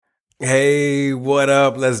Hey, what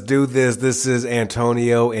up? Let's do this. This is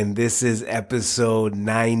Antonio, and this is episode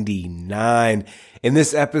 99. In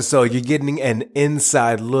this episode, you're getting an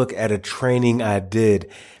inside look at a training I did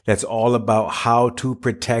that's all about how to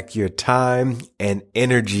protect your time and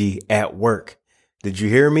energy at work. Did you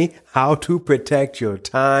hear me? How to protect your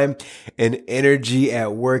time and energy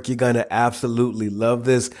at work. You're going to absolutely love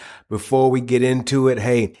this. Before we get into it,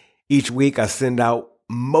 hey, each week I send out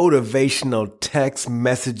motivational text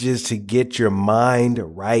messages to get your mind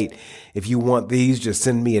right. If you want these, just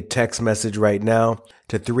send me a text message right now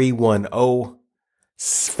to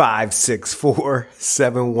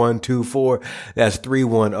 310-564-7124. That's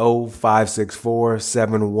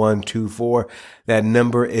 310-564-7124. That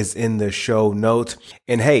number is in the show notes.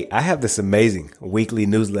 And hey, I have this amazing weekly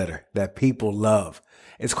newsletter that people love.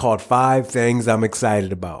 It's called 5 Things I'm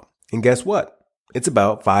Excited About. And guess what? It's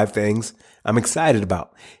about 5 things I'm excited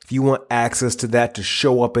about. If you want access to that to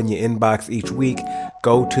show up in your inbox each week,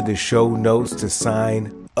 go to the show notes to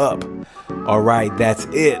sign up. All right, that's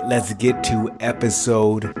it. Let's get to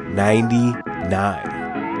episode 99.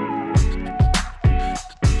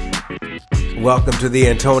 Welcome to the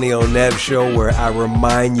Antonio Neves Show, where I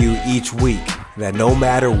remind you each week that no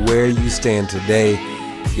matter where you stand today,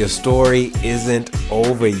 your story isn't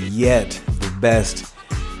over yet. The best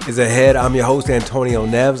is ahead. I'm your host, Antonio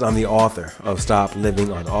Neves. I'm the author of Stop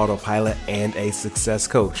Living on Autopilot and a success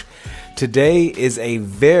coach. Today is a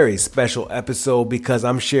very special episode because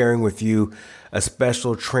I'm sharing with you a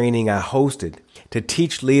special training I hosted to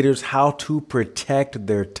teach leaders how to protect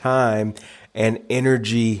their time and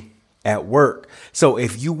energy at work. So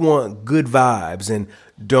if you want good vibes and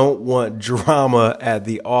don't want drama at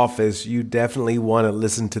the office, you definitely want to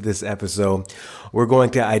listen to this episode. We're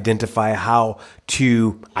going to identify how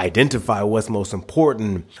to identify what's most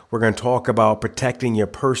important. We're going to talk about protecting your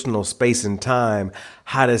personal space and time,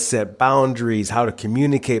 how to set boundaries, how to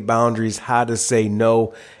communicate boundaries, how to say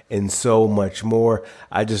no, and so much more.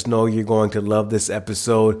 I just know you're going to love this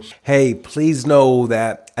episode. Hey, please know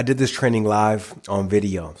that I did this training live on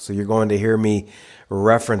video. So you're going to hear me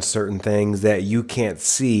reference certain things that you can't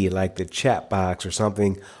see, like the chat box or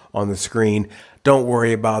something on the screen. Don't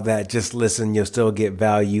worry about that. Just listen. You'll still get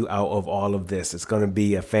value out of all of this. It's going to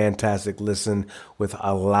be a fantastic listen with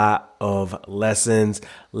a lot of lessons.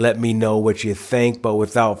 Let me know what you think. But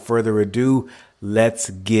without further ado, let's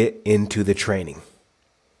get into the training.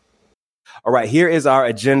 All right, here is our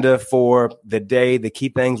agenda for the day, the key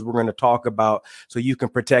things we're going to talk about so you can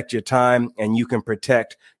protect your time and you can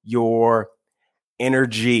protect your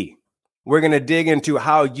energy. We're going to dig into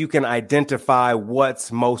how you can identify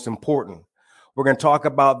what's most important. We're going to talk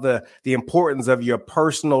about the importance of your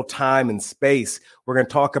personal time and space. We're going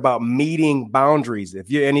to talk about meeting boundaries. If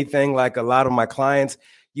you're anything like a lot of my clients,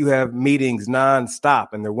 you have meetings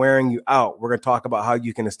nonstop and they're wearing you out. We're going to talk about how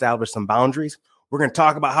you can establish some boundaries. We're going to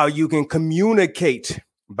talk about how you can communicate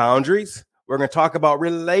boundaries. We're going to talk about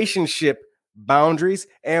relationship boundaries,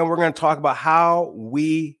 and we're going to talk about how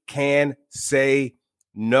we can say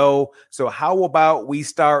no. So how about we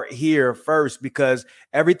start here first, because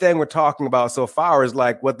everything we're talking about so far is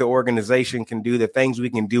like what the organization can do, the things we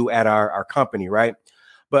can do at our company, right?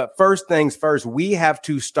 But first things first, we have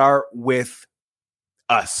to start with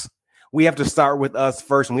us. We have to start with us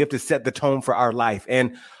first, and we have to set the tone for our life.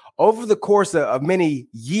 And over the course of many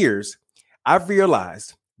years, I've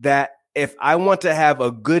realized that if I want to have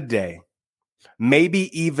a good day,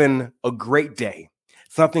 maybe even a great day,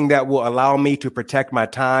 something that will allow me to protect my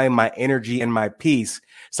time, my energy, and my peace,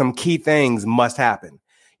 some key things must happen.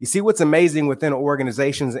 You see, what's amazing within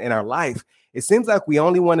organizations in our life, it seems like we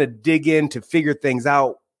only want to dig in to figure things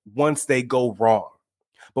out once they go wrong.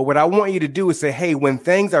 But what I want you to do is say, hey, when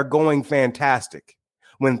things are going fantastic,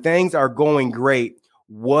 when things are going great,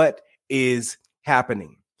 what is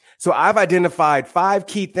happening? So I've identified 5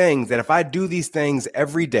 key things that if I do these things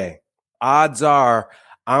every day, odds are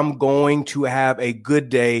I'm going to have a good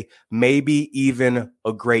day, maybe even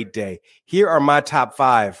a great day. Here are my top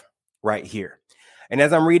 5 right here. And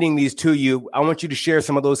as I'm reading these to you, I want you to share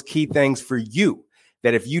some of those key things for you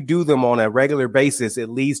that if you do them on a regular basis, it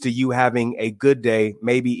leads to you having a good day,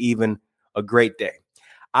 maybe even a great day.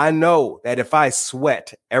 I know that if I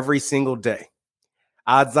sweat every single day,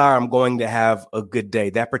 odds are I'm going to have a good day.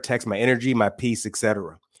 That protects my energy, my peace,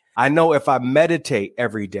 etc. I know if I meditate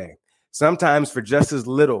every day, sometimes for just as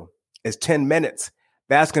little as 10 minutes,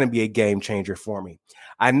 that's going to be a game changer for me.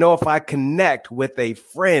 I know if I connect with a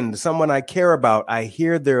friend, someone I care about, I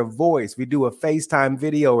hear their voice, we do a FaceTime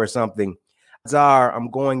video or something, odds are I'm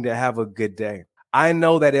going to have a good day. I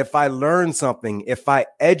know that if I learn something, if I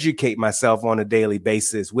educate myself on a daily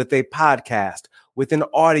basis with a podcast, with an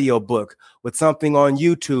audiobook, with something on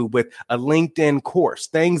YouTube, with a LinkedIn course,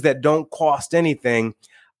 things that don't cost anything,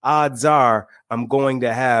 odds are I'm going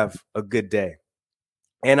to have a good day.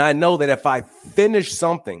 And I know that if I finish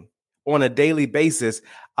something on a daily basis,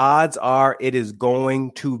 odds are it is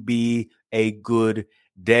going to be a good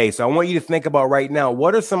day. So I want you to think about right now,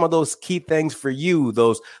 what are some of those key things for you,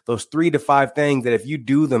 those 3 to 5 things that if you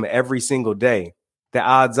do them every single day, the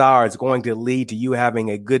odds are it's going to lead to you having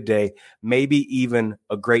a good day, maybe even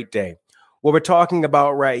a great day. What we're talking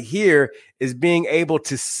about right here is being able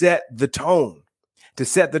to set the tone. To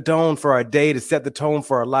set the tone for our day, to set the tone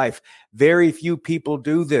for our life. Very few people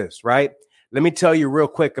do this, right? Let me tell you real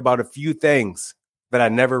quick about a few things that I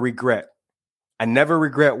never regret. I never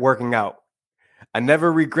regret working out. I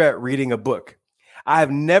never regret reading a book. I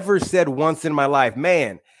have never said once in my life,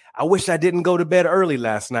 man, I wish I didn't go to bed early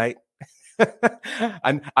last night.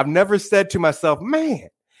 I've never said to myself, man,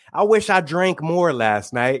 I wish I drank more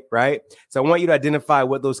last night, right? So I want you to identify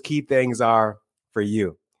what those key things are for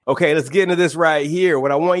you. Okay, let's get into this right here.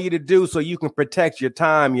 What I want you to do so you can protect your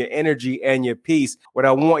time, your energy, and your peace, what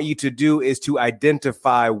I want you to do is to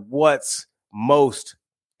identify what's most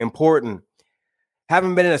important.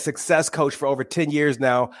 Having been a success coach for over 10 years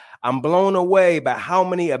now, I'm blown away by how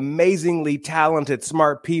many amazingly talented,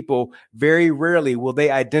 smart people, very rarely will they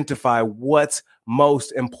identify what's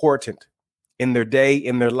most important in their day,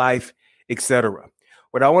 in their life, etc.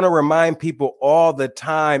 What I want to remind people all the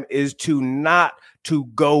time is to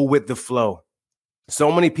go with the flow.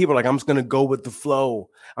 So many people are like, I'm just going to go with the flow.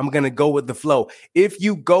 I'm going to go with the flow. If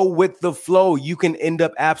you go with the flow, you can end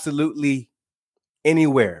up absolutely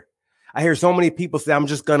anywhere. I hear so many people say, I'm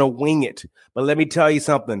just going to wing it. But let me tell you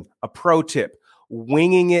something, a pro tip.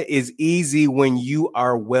 Winging it is easy when you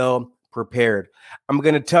are well prepared. I'm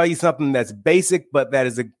going to tell you something that's basic, but that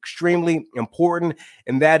is extremely important.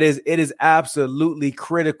 And that is, it is absolutely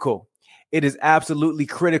critical. It is absolutely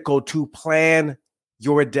critical to plan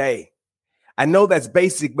your day. I know that's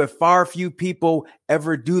basic, but far few people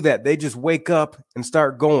ever do that. They just wake up and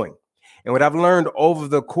start going. And what I've learned over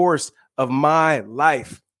the course of my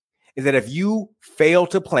life is that if you fail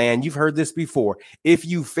to plan, you've heard this before, if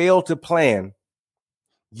you fail to plan,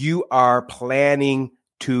 you are planning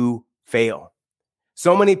to fail.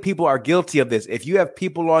 So many people are guilty of this. If you have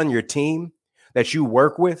people on your team that you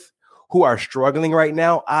work with who are struggling right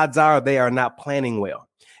now, odds are they are not planning well.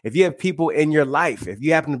 If you have people in your life, if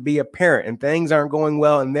you happen to be a parent and things aren't going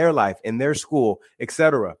well in their life, in their school,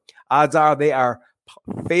 etc., odds are they are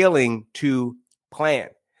failing to plan.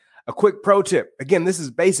 A quick pro tip. Again, this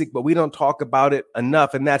is basic, but we don't talk about it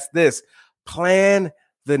enough. And that's this: plan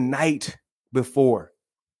the night before.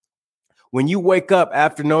 When you wake up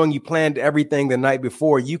after knowing you planned everything the night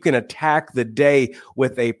before, you can attack the day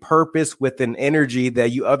with a purpose, with an energy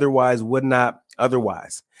that you otherwise would not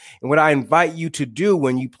otherwise. And what I invite you to do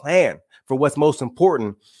when you plan for what's most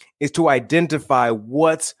important is to identify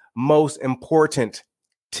what's most important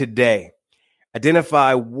today.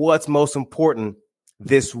 Identify what's most important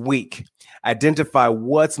this week. Identify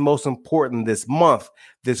what's most important this month,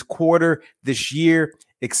 this quarter, this year,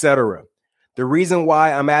 etc. The reason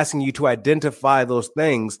why I'm asking you to identify those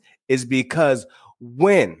things is because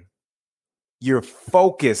when you're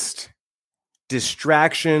focused,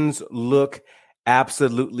 distractions look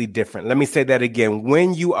absolutely different. Let me say that again.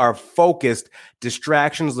 When you are focused,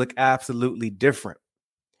 distractions look absolutely different.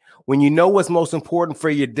 When you know what's most important for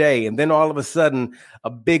your day, and then all of a sudden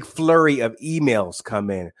a big flurry of emails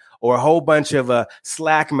come in, or a whole bunch of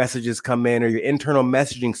Slack messages come in, or your internal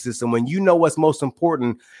messaging system, when you know what's most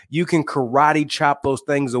important, you can karate chop those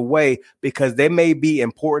things away because they may be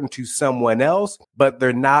important to someone else, but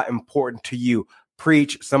they're not important to you.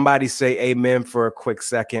 Preach. Somebody say amen for a quick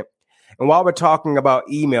second. And while we're talking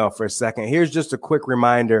about email for a second, here's just a quick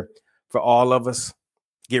reminder for all of us.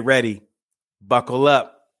 Get ready. Buckle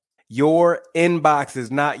up. Your inbox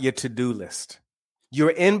is not your to-do list.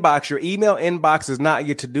 Your inbox, your email inbox is not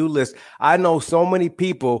your to-do list. I know so many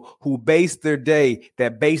people who base their day,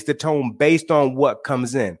 that base the tone based on what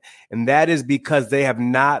comes in. And that is because they have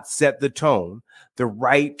not set the tone, the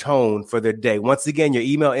right tone for their day. Once again, your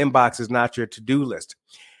email inbox is not your to-do list.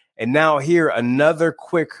 And now here, another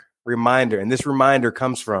quick reminder. And this reminder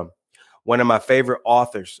comes from one of my favorite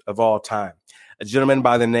authors of all time, a gentleman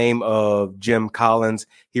by the name of Jim Collins.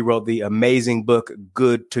 He wrote the amazing book,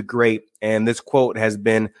 Good to Great. And this quote has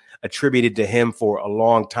been attributed to him for a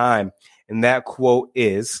long time. And that quote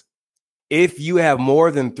is, if you have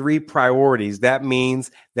more than 3 priorities, that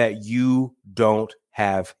means that you don't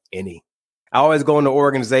have any. I always go into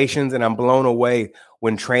organizations and I'm blown away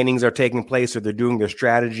when trainings are taking place or they're doing their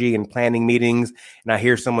strategy and planning meetings, and I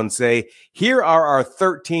hear someone say, here are our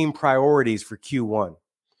 13 priorities for Q1,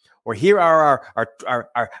 or here are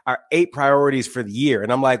our 8 priorities for the year.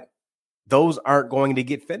 And I'm like, those aren't going to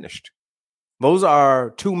get finished. Those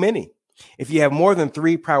are too many. If you have more than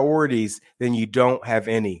 3 priorities, then you don't have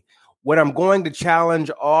any. What I'm going to challenge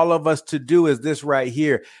all of us to do is this right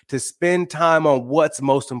here, to spend time on what's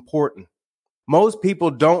most important. Most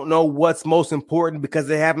people don't know what's most important because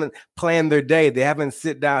they haven't planned their day. They haven't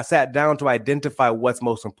sat down to identify what's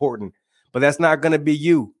most important. But that's not going to be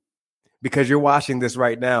you because you're watching this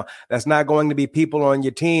right now. That's not going to be people on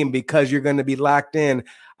your team because you're going to be locked in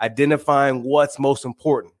identifying what's most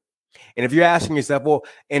important. And if you're asking yourself, well,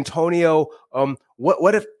 Antonio,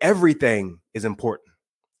 what if everything is important?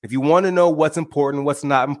 If you want to know what's important, what's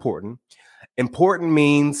not important, important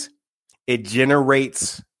means it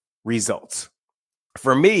generates results.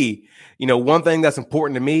 For me, one thing that's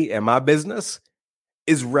important to me and my business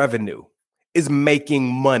is revenue, is making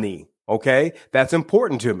money. Okay. That's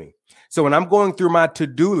important to me. So when I'm going through my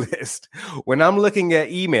to-do list, when I'm looking at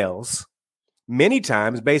emails, many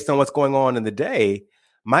times based on what's going on in the day,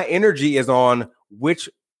 my energy is on which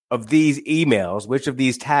of these emails, which of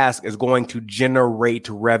these tasks is going to generate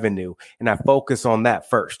revenue. And I focus on that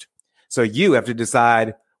first. So you have to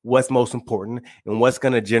decide what's most important and what's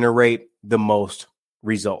going to generate the most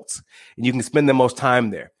results. And you can spend the most time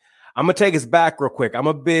there. I'm going to take us back real quick. I'm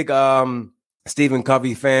a big Stephen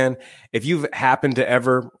Covey fan. If you've happened to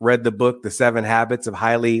ever read the book, The 7 Habits of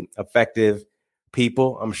Highly Effective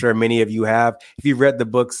People, I'm sure many of you have. If you've read the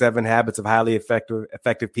book, 7 Habits of Highly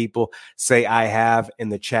Effective People, say I have in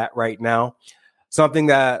the chat right now. Something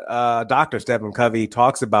that Dr. Stephen Covey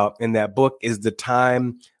talks about in that book is the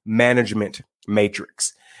time management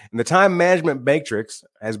matrix. And the time management matrix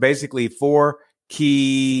has basically 4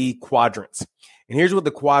 key quadrants. And here's what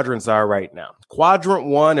the quadrants are right now. Quadrant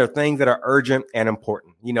 1 are things that are urgent and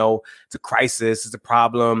important. It's a crisis, it's a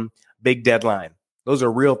problem, big deadline. Those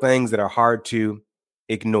are real things that are hard to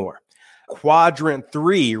ignore. Quadrant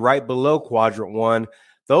 3, right below quadrant 1,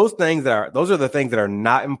 those are the things that are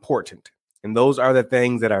not important. And those are the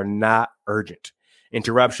things that are not urgent.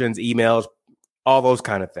 Interruptions, emails, all those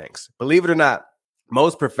kind of things. Believe it or not,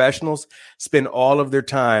 most professionals spend all of their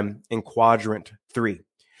time in quadrant 3.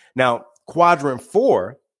 Now, quadrant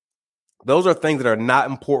 4, those are things that are not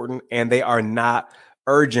important and they are not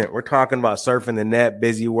urgent. We're talking about surfing the net,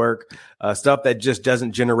 busy work, stuff that just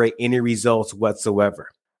doesn't generate any results whatsoever.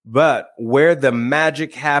 But where the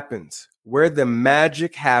magic happens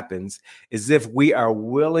is if we are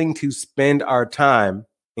willing to spend our time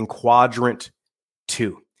in quadrant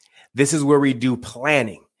 2. This is where we do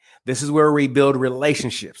planning. This is where we build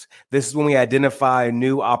relationships. This is when we identify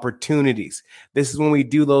new opportunities. This is when we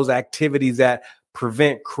do those activities that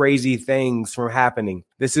prevent crazy things from happening.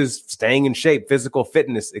 This is staying in shape, physical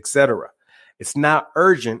fitness, etc. It's not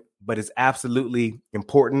urgent, but it's absolutely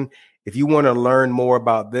important. If you want to learn more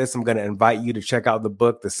about this, I'm going to invite you to check out the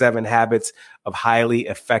book, The 7 Habits of Highly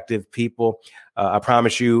Effective People. I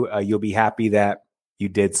promise you, you'll be happy that you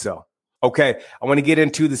did so. Okay, I want to get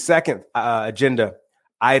into the second agenda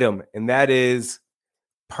item, and that is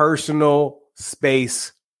personal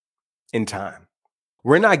space and time.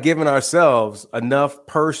 We're not giving ourselves enough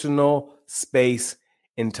personal space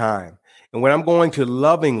and time. And what I'm going to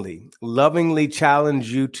lovingly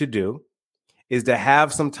challenge you to do is to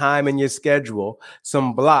have some time in your schedule,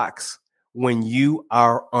 some blocks when you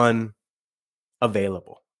are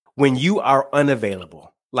unavailable. When you are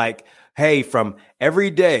unavailable, like, hey, from every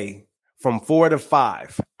day from 4 to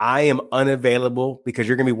 5, I am unavailable because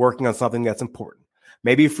you're going to be working on something that's important.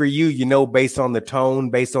 Maybe for you, based on the tone,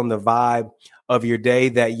 based on the vibe of your day,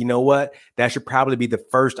 that that should probably be the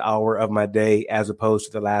first hour of my day as opposed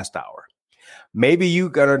to the last hour. Maybe you're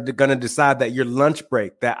gonna decide that your lunch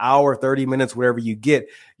break, that hour, 30 minutes, wherever you get,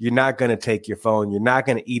 you're not gonna take your phone. You're not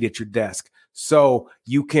gonna eat at your desk. So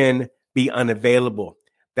you can be unavailable.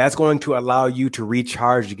 That's going to allow you to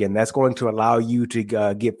recharge again. That's going to allow you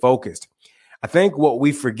to get focused. I think what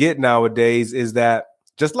we forget nowadays is that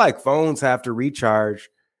just like phones have to recharge,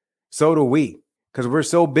 so do we, because we're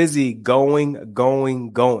so busy going.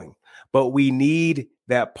 But we need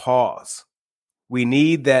that pause. We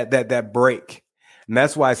need that break. And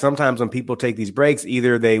that's why sometimes when people take these breaks,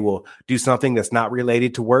 either they will do something that's not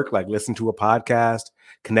related to work, like listen to a podcast,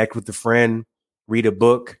 connect with a friend, read a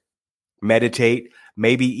book, meditate,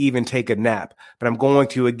 maybe even take a nap. But I'm going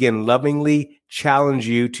to, again, lovingly challenge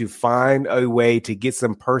you to find a way to get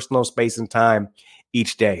some personal space and time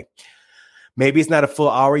each day. Maybe it's not a full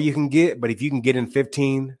hour you can get, but if you can get in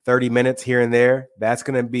 15, 30 minutes here and there, that's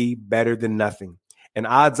going to be better than nothing. And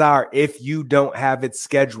odds are, if you don't have it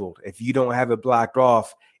scheduled, if you don't have it blocked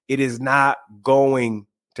off, it is not going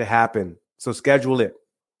to happen. So schedule it.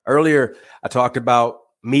 Earlier, I talked about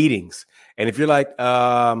meetings. And if you're like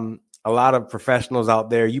a lot of professionals out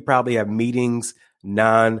there, you probably have meetings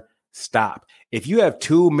non-stop. If you have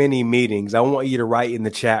too many meetings, I want you to write in the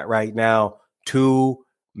chat right now, too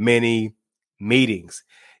many meetings.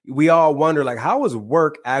 We all wonder, like, how is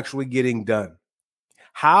work actually getting done?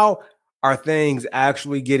 How are things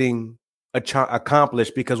actually getting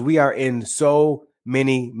accomplished? Because we are in so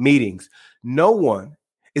many meetings. No one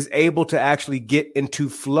is able to actually get into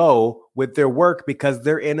flow with their work because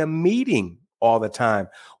they're in a meeting all the time.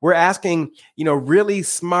 We're asking, really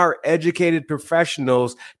smart, educated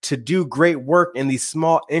professionals to do great work in these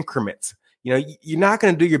small increments. You're not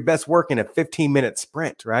going to do your best work in a 15-minute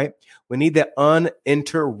sprint, right? We need that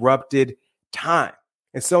uninterrupted time.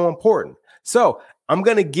 It's so important. So I'm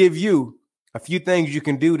going to give you a few things you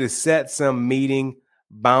can do to set some meeting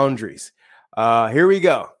boundaries. Here we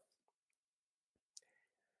go.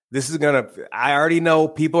 I already know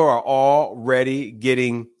people are already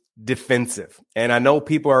getting defensive. And I know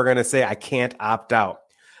people are going to say, I can't opt out.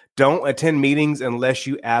 Don't attend meetings unless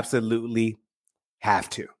you absolutely have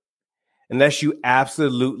to. Unless you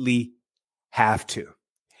absolutely have to.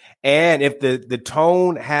 And if the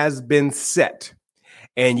tone has been set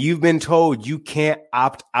and you've been told you can't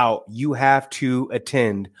opt out, you have to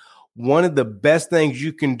attend, one of the best things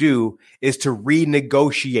you can do is to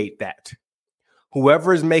renegotiate that.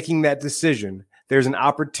 Whoever is making that decision, there's an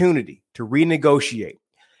opportunity to renegotiate.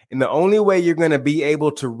 And the only way you're going to be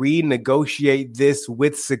able to renegotiate this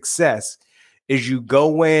with success is you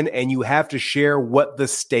go in and you have to share what the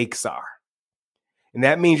stakes are. And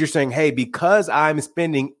that means you're saying, hey, because I'm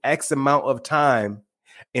spending X amount of time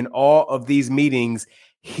in all of these meetings,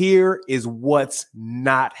 here is what's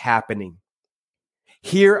not happening.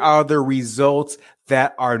 Here are the results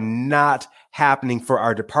that are not happening for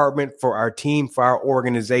our department, for our team, for our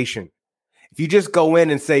organization. If you just go in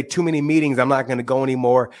and say too many meetings, I'm not going to go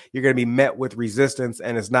anymore, you're going to be met with resistance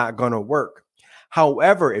and it's not going to work.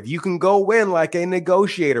 However, if you can go in like a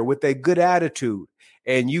negotiator with a good attitude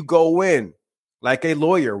and you go in like a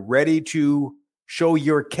lawyer ready to show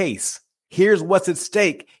your case, here's what's at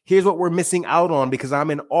stake. Here's what we're missing out on because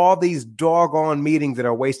I'm in all these doggone meetings that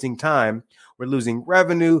are wasting time. We're losing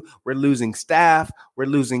revenue. We're losing staff. We're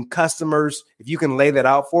losing customers. If you can lay that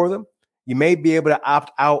out for them, you may be able to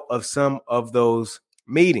opt out of some of those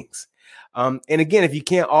meetings. And again, if you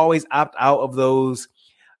can't always opt out of those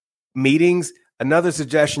meetings, another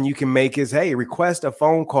suggestion you can make is, hey, request a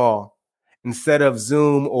phone call instead of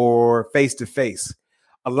Zoom or face-to-face.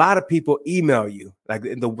 A lot of people email you, like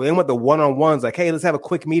they want the one-on-ones, like, hey, let's have a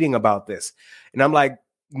quick meeting about this. And I'm like,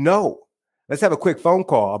 no, let's have a quick phone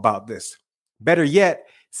call about this. Better yet,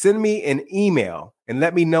 send me an email and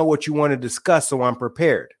let me know what you want to discuss so I'm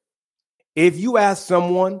prepared. If you ask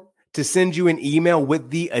someone to send you an email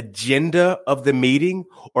with the agenda of the meeting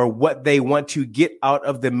or what they want to get out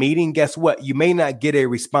of the meeting, guess what? You may not get a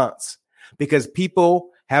response because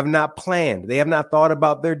people have not planned. They have not thought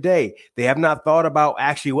about their day. They have not thought about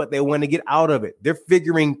actually what they want to get out of it. They're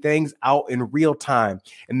figuring things out in real time,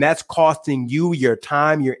 and that's costing you your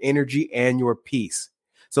time, your energy, and your peace.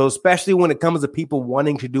 So especially when it comes to people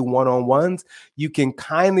wanting to do one-on-ones, you can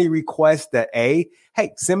kindly request that hey,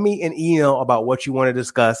 send me an email about what you want to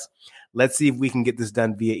discuss. Let's see if we can get this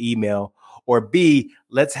done via email. Or B,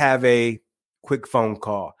 let's have a quick phone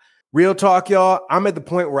call. Real talk, y'all. I'm at the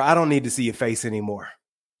point where I don't need to see your face anymore.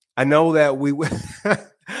 I know that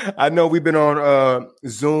I know we've been on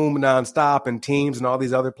Zoom nonstop and Teams and all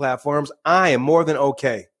these other platforms. I am more than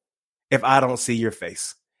okay if I don't see your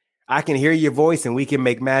face. I can hear your voice and we can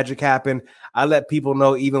make magic happen. I let people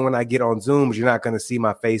know even when I get on Zooms, you're not going to see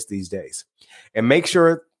my face these days. And make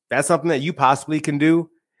sure that's something that you possibly can do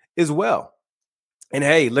as well. And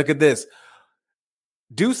hey, look at this.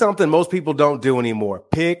 Do something most people don't do anymore.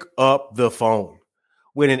 Pick up the phone.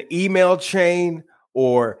 With an email chain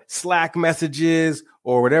or Slack messages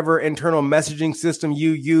or whatever internal messaging system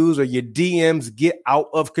you use, or your DMs get out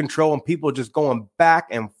of control and people just going back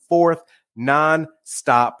and forth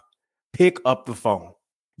nonstop, pick up the phone.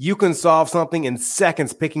 You can solve something in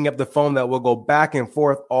seconds picking up the phone that will go back and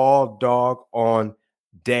forth all doggone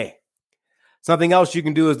day. Something else you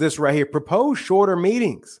can do is this right here. Propose shorter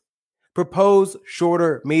meetings. Propose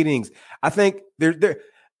shorter meetings. I think there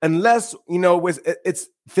unless, it's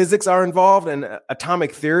physics are involved and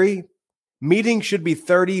atomic theory, meetings should be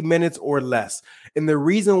 30 minutes or less. And the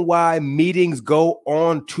reason why meetings go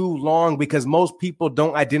on too long, because most people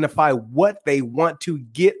don't identify what they want to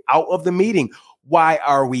get out of the meeting. Why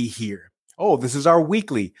are we here? Oh, this is our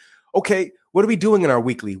weekly. Okay, what are we doing in our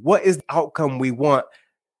weekly? What is the outcome we want?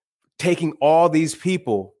 Taking all these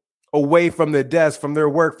people away from their desk, from their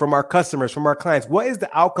work, from our customers, from our clients. What is the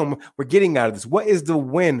outcome we're getting out of this? What is the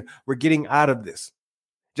win we're getting out of this?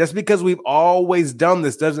 Just because we've always done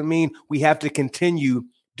this doesn't mean we have to continue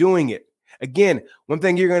doing it. Again, one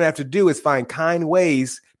thing you're going to have to do is find kind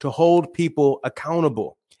ways to hold people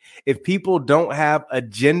accountable. If people don't have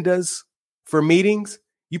agendas for meetings,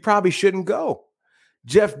 you probably shouldn't go.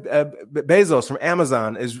 Jeff Bezos from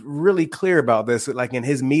Amazon is really clear about this, like in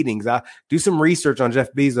his meetings. I do some research on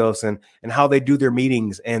Jeff Bezos and how they do their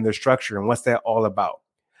meetings and their structure and what's that all about.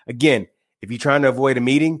 Again, if you're trying to avoid a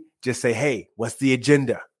meeting, just say, hey, what's the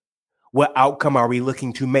agenda? What outcome are we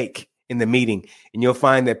looking to make in the meeting? And you'll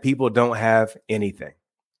find that people don't have anything.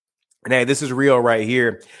 And hey, this is real right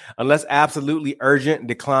here. Unless absolutely urgent,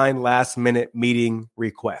 decline last minute meeting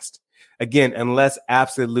request. Again, unless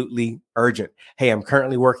absolutely urgent. Hey, I'm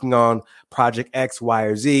currently working on project X, Y,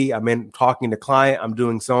 or Z. I'm in talking to client. I'm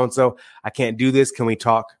doing so-and-so. I can't do this. Can we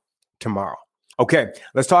talk tomorrow? Okay,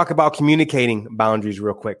 let's talk about communicating boundaries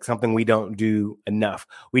real quick, something we don't do enough.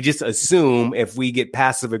 We just assume if we get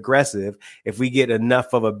passive aggressive, if we get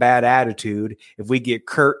enough of a bad attitude, if we get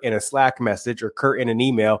curt in a Slack message or curt in an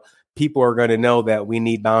email, people are going to know that we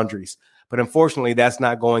need boundaries. But unfortunately, that's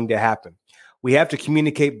not going to happen. We have to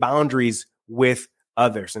communicate boundaries with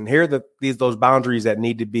others. And here are those boundaries that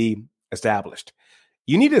need to be established.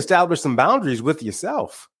 You need to establish some boundaries with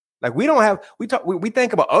yourself. Like we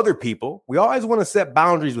think about other people. We always want to set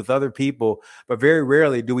boundaries with other people, but very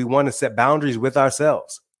rarely do we want to set boundaries with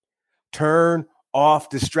ourselves. Turn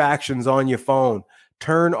off distractions on your phone.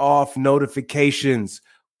 Turn off notifications.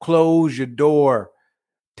 Close your door.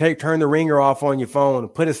 Turn the ringer off on your phone.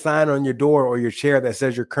 Put a sign on your door or your chair that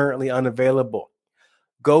says you're currently unavailable.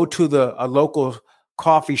 Go to a local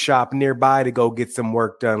coffee shop nearby to go get some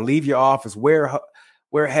work done. Leave your office. Wear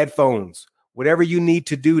headphones. Whatever you need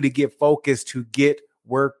to do to get focused to get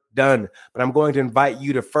work done. But I'm going to invite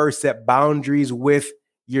you to first set boundaries with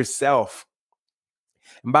yourself.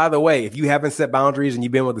 And by the way, if you haven't set boundaries and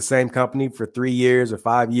you've been with the same company for 3 years or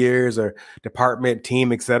 5 years or department,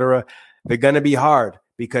 team, etc., they're going to be hard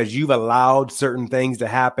because you've allowed certain things to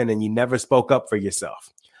happen and you never spoke up for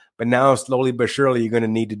yourself. But now slowly but surely, you're going to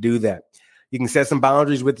need to do that. You can set some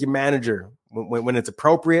boundaries with your manager when it's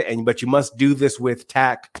appropriate, but you must do this with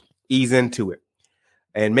tact. Ease into it.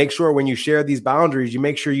 And make sure when you share these boundaries, you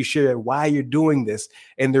make sure you share why you're doing this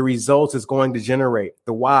and the results it's going to generate,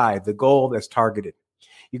 the why, the goal that's targeted.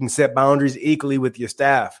 You can set boundaries equally with your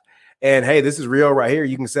staff. And hey, this is real right here.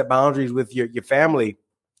 You can set boundaries with your family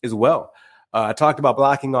as well. I talked about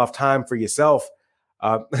blocking off time for yourself.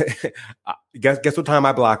 Guess what time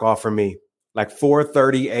I block off for me? Like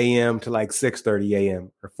 4:30 a.m. to like 6:30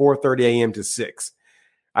 a.m. or 4:30 a.m. to 6.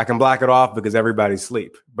 I can block it off because everybody's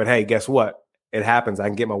asleep. But hey, guess what? It happens. I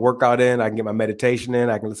can get my workout in. I can get my meditation in.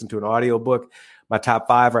 I can listen to an audiobook. My top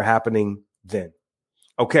 5 are happening then.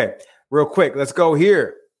 Okay, real quick, let's go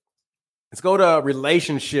here. Let's go to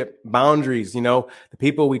relationship boundaries. You know, the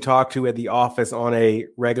people we talk to at the office on a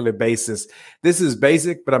regular basis. This is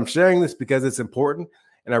basic, but I'm sharing this because it's important.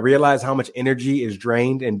 And I realize how much energy is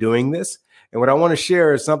drained in doing this. And what I want to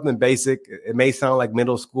share is something basic. It may sound like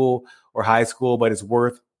middle school or high school, but it's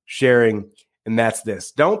worth sharing. And that's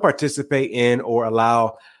this. Don't participate in or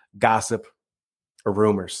allow gossip or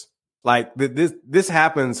rumors. Like this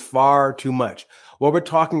happens far too much. What we're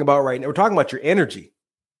talking about right now, we're talking about your energy.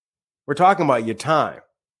 We're talking about your time.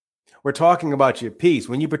 We're talking about your peace.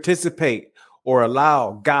 When you participate or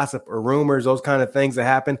allow gossip or rumors, those kind of things that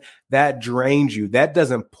happen, that drains you. That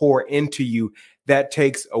doesn't pour into you. That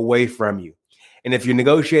takes away from you. And if you're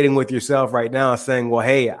negotiating with yourself right now saying, well,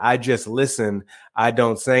 hey, I just listen, I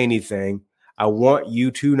don't say anything, I want you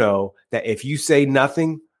to know that if you say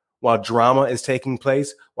nothing while drama is taking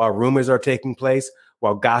place, while rumors are taking place,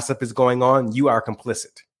 while gossip is going on, you are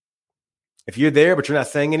complicit. If you're there, but you're not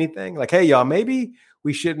saying anything, like, hey, y'all, maybe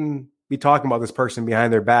we shouldn't be talking about this person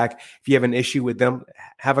behind their back. If you have an issue with them,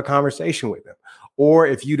 have a conversation with them. Or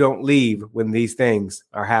if you don't leave when these things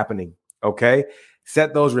are happening, okay?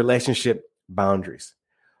 Set those relationship boundaries.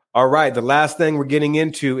 All right. The last thing we're getting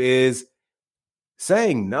into is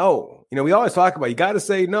saying no. You know, we always talk about you got to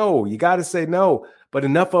say no. You got to say no. But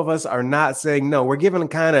enough of us are not saying no. We're giving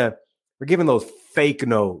those fake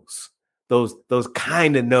no's, those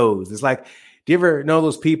kind of no's. It's like, do you ever know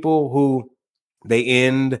those people who they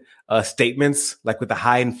end statements like with a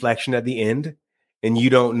high inflection at the end, and you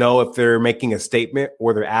don't know if they're making a statement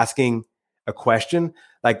or they're asking a question?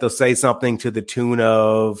 Like they'll say something to the tune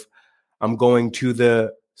of, I'm going to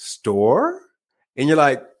the store. And you're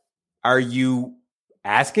like, Are you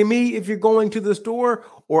asking me if you're going to the store,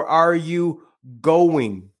 or are you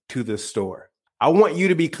going to the store? I want you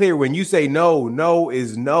to be clear. When you say no, no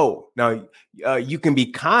is no. Now, you can be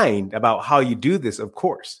kind about how you do this, of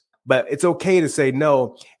course, but it's okay to say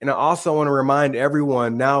no. And I also want to remind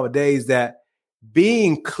everyone nowadays that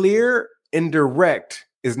being clear and direct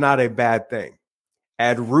is not a bad thing.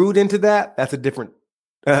 Add rude into that, that's a different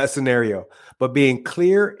scenario. But being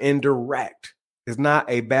clear and direct is not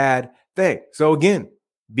a bad thing. So again,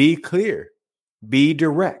 be clear, be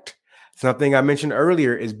direct. Something I mentioned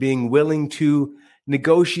earlier is being willing to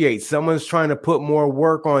negotiate. Someone's trying to put more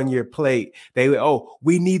work on your plate.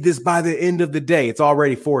 We need this by the end of the day. It's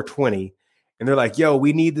already 4:20. And they're like,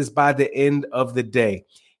 we need this by the end of the day.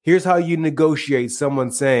 Here's how you negotiate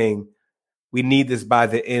someone saying, we need this by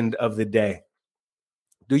the end of the day.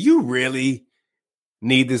 Do you really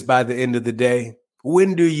need this by the end of the day?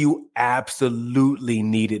 When do you absolutely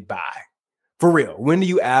need it by? For real, when do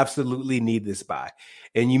you absolutely need this by?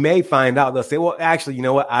 And you may find out, they'll say, well, actually, you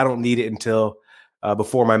know what? I don't need it until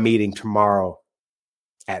before my meeting tomorrow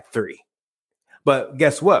at 3. But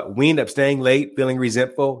guess what? We end up staying late, feeling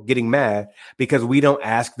resentful, getting mad because we don't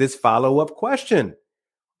ask this follow-up question.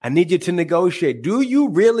 I need you to negotiate. Do you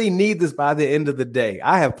really need this by the end of the day?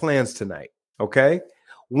 I have plans tonight, okay?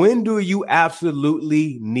 When do you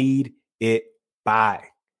absolutely need it by?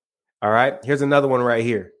 All right, here's another one right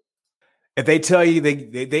here. If they tell you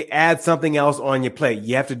they add something else on your plate,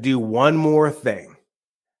 you have to do one more thing.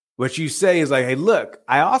 What you say is like, hey, look,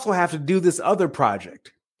 I also have to do this other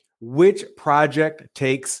project. Which project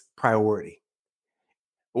takes priority?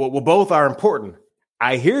 Well, both are important.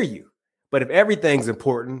 I hear you. But if everything's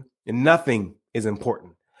important and nothing is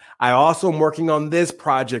important, I also am working on this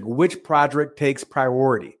project. Which project takes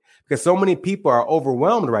priority? Because so many people are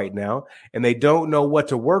overwhelmed right now and they don't know what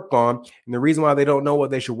to work on. And the reason why they don't know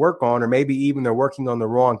what they should work on, or maybe even they're working on the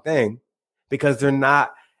wrong thing, because they're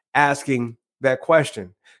not asking that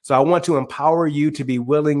question. So I want to empower you to be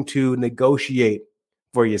willing to negotiate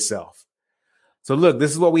for yourself. So look,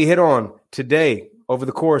 this is what we hit on today over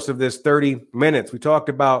the course of this 30 minutes. We talked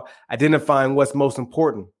about identifying what's most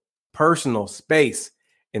important: personal space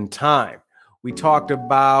and time. We talked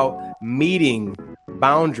about meeting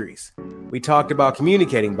boundaries. We talked about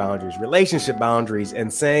communicating boundaries, relationship boundaries,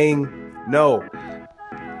 and saying no.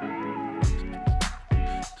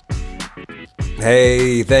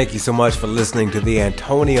 Hey, thank you so much for listening to the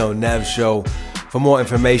Antonio Neves Show. For more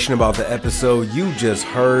information about the episode you just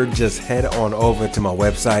heard, just head on over to my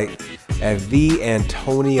website at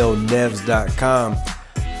theantonioneves.com.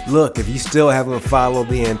 Look, if you still haven't followed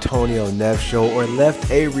the Antonio Neves Show or left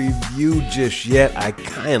a review just yet, I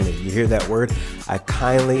kindly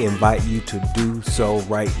invite you to do so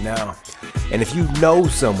right now. And if you know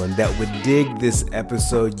someone that would dig this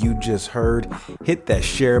episode you just heard, hit that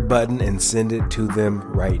share button and send it to them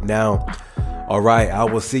right now. All right, I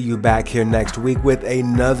will see you back here next week with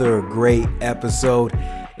another great episode.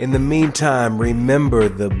 In the meantime, remember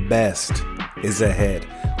the best is ahead.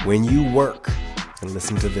 When you work, and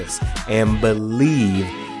listen to this, and believe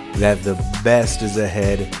that the best is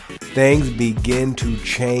ahead, things begin to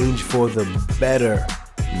change for the better.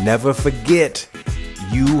 Never forget,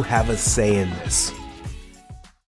 you have a say in this.